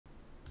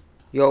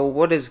Yo,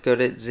 what is good?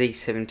 It's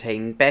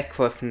Z17 back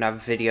with another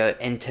video,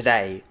 and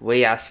today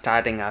we are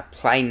starting a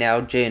play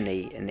now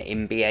journey in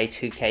NBA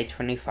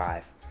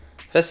 2K25.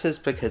 This is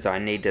because I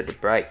needed a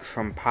break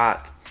from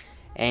Park,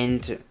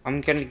 and I'm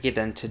going to get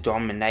into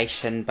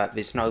domination, but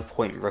there's no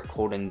point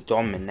recording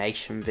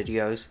domination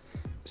videos.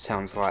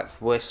 Sounds like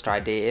the worst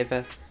idea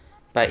ever.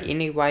 But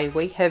anyway,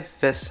 we have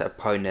this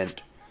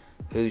opponent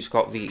who's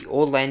got the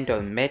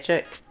Orlando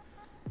Magic.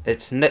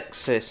 It's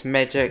Knicks vs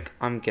Magic.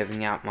 I'm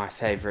giving out my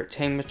favourite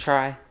team a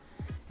try,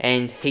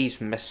 and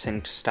he's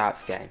missing to start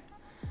the game.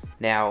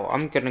 Now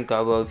I'm going to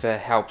go over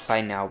how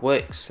play now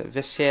works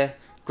this year.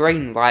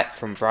 Green light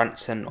from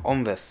Brunson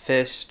on the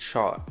first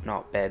shot,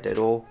 not bad at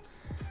all.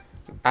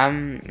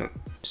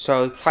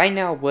 So play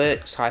now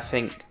works, I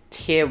think,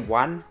 tier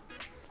 1.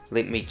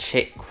 Let me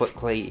check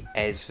quickly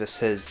as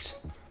this is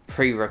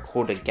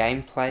pre-recorded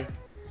gameplay.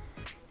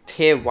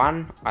 Tier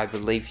 1, I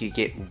believe you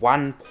get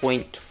 1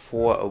 point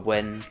for a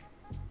win.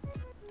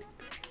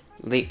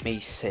 Let me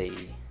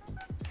see.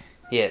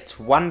 Yeah, it's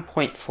 1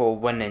 point for a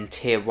win in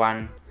tier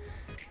 1.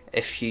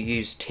 If you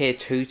use tier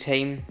 2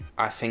 team,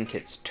 I think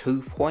it's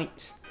 2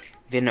 points.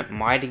 Then it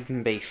might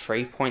even be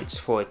 3 points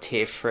for a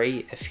tier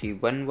 3 if you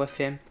win with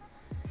him.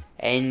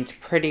 And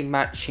pretty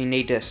much you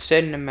need a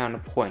certain amount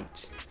of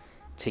points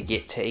to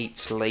get to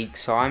each league.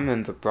 So I'm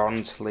in the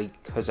bronze league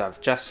because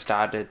I've just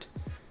started.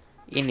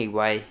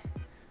 Anyway,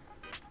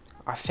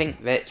 I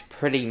think that's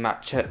pretty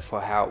much it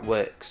for how it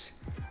works.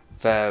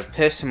 The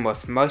person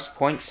with most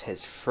points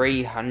has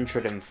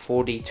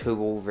 342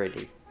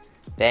 already.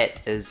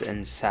 That is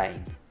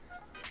insane.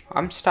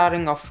 I'm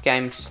starting off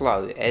game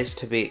slow, as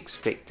to be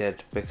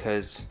expected,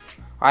 because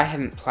I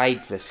haven't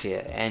played this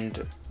year,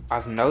 and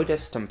I've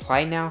noticed in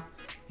play now,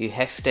 you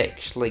have to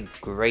actually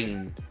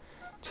green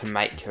to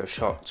make your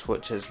shots,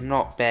 which is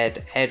not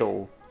bad at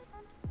all.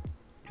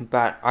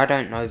 But I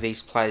don't know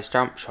these players'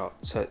 jump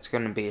shots, so it's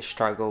going to be a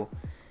struggle.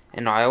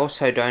 And I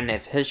also don't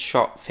have his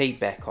shot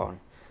feedback on,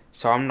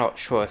 so I'm not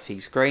sure if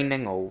he's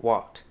greening or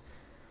what.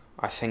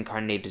 I think I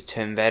need to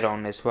turn that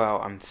on as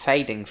well. I'm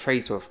fading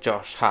threes with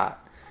Josh Hart.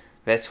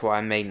 That's what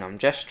I mean. I'm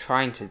just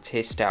trying to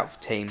test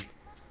out the team.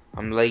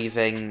 I'm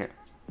leaving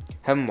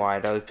him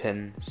wide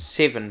open.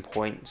 7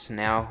 points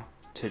now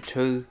to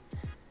 2.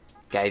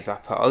 Gave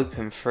up an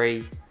open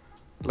 3.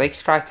 At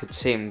least I could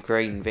see him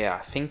green there. I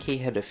think he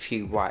hit a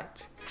few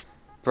whites.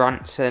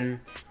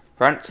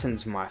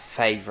 Brunson's my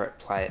favourite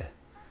player,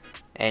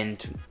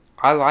 and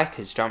I like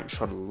his jump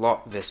shot a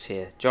lot this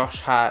year.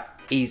 Josh Hart,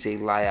 easy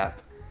layup,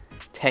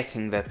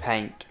 attacking the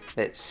paint.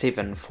 That's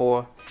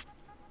 7-4.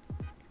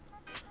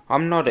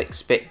 I'm not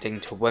expecting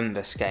to win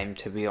this game,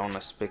 to be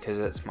honest, because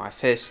it's my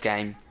first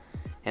game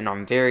and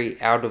I'm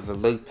very out of the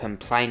loop in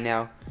play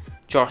now.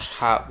 Josh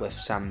Hart with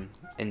some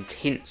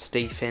intense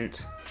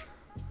defense.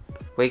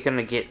 We're going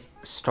to get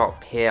a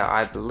stop here,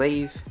 I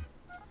believe.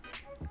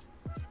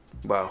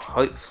 Well,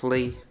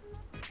 hopefully.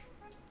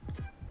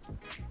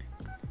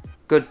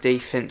 Good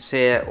defense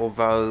there,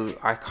 although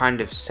I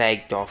kind of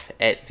sagged off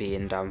at the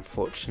end,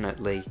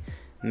 unfortunately,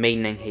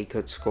 meaning he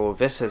could score.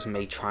 This is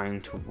me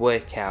trying to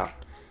work out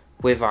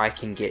whether I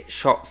can get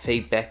shot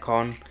feedback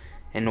on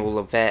and all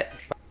of that.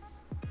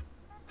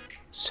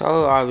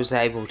 So I was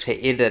able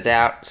to edit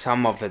out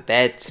some of the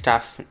bad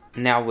stuff.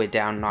 Now we're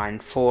down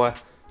 9-4,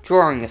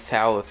 drawing a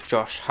foul with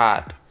Josh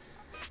Hart,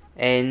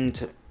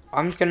 and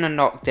I'm going to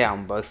knock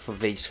down both of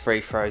these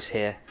free throws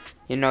here.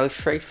 You know,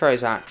 free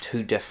throws aren't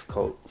too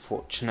difficult,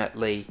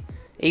 fortunately,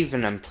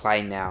 even in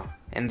play now.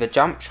 And the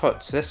jump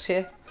shots this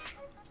year,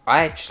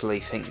 I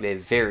actually think they're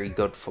very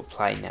good for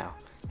play now.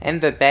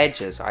 And the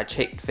badges, I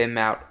checked them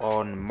out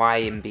on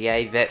my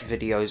NBA, that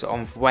video's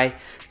on the way.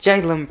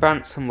 Jalen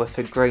Brunson with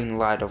a green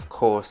light, of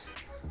course.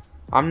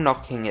 I'm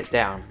knocking it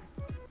down.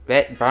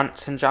 That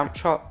Brunson jump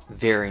shot,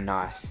 very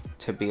nice,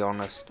 to be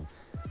honest.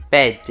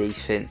 Bad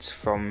defense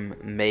from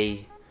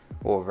me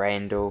or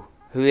Randall,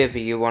 whoever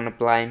you want to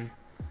blame.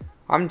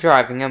 I'm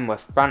driving in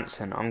with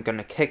Brunson. I'm going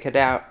to kick it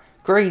out.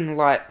 Green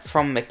light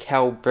from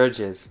Mikal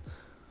Bridges.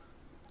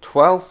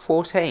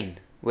 12-14.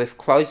 We've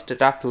closed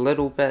it up a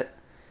little bit,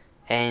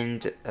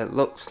 and it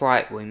looks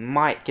like we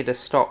might get a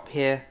stop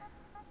here.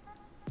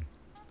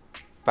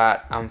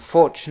 But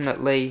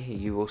unfortunately,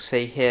 you will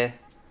see here,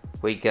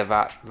 we give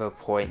up the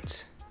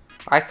points.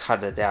 I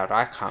cut it out.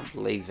 I can't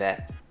believe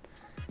that.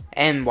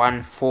 And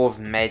 1 for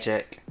the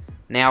Magic.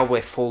 Now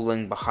we're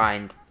falling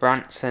behind.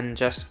 Brunson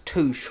just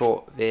too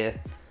short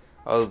there.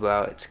 Oh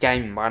well, it's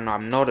game 1.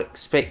 I'm not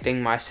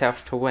expecting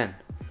myself to win.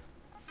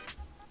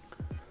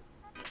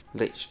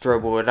 Let's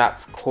dribble it up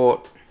for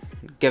court.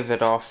 Give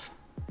it off.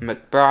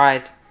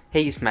 McBride,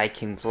 he's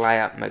making the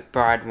layup.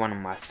 McBride, one of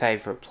my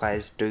favourite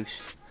players.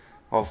 Deuce,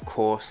 of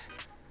course.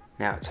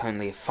 Now it's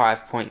only a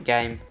 5-point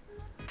game.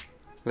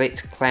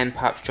 Let's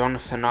clamp up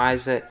Jonathan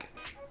Isaac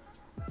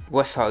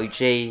with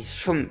OG.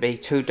 Shouldn't be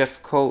too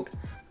difficult,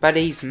 but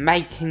he's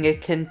making a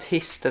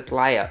contested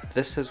layup.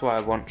 This is what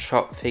I want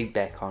shot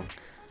feedback on,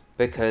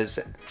 because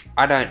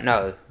I don't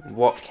know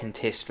what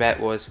contest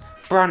that was.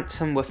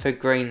 Brunson with a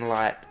green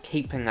light,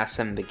 keeping us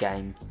in the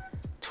game.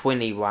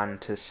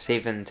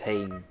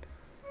 21-17.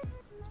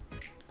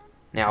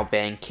 Now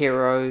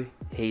Banchero,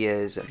 he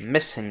is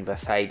missing the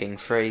fading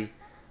free.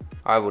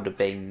 I would have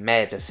been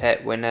mad if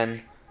that went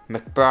in.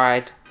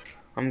 McBride,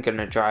 I'm going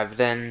to drive it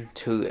in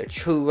to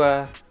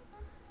Achua,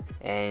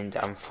 and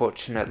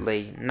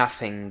unfortunately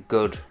nothing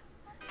good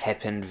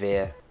happened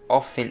there.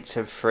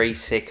 Offensive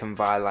 3-second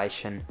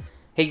violation.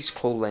 He's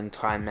calling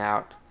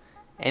timeout,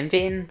 and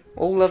then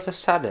all of a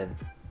sudden,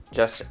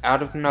 just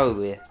out of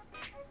nowhere,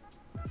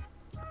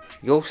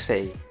 you'll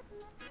see.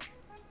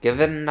 Give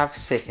it another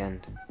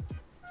second.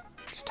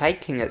 It's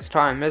taking its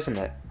time, isn't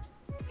it?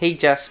 He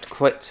just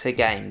quits the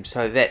game,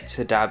 so that's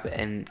a dub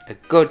and a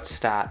good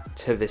start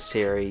to the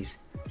series.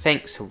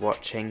 Thanks for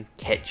watching,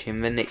 catch you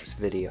in the next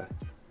video.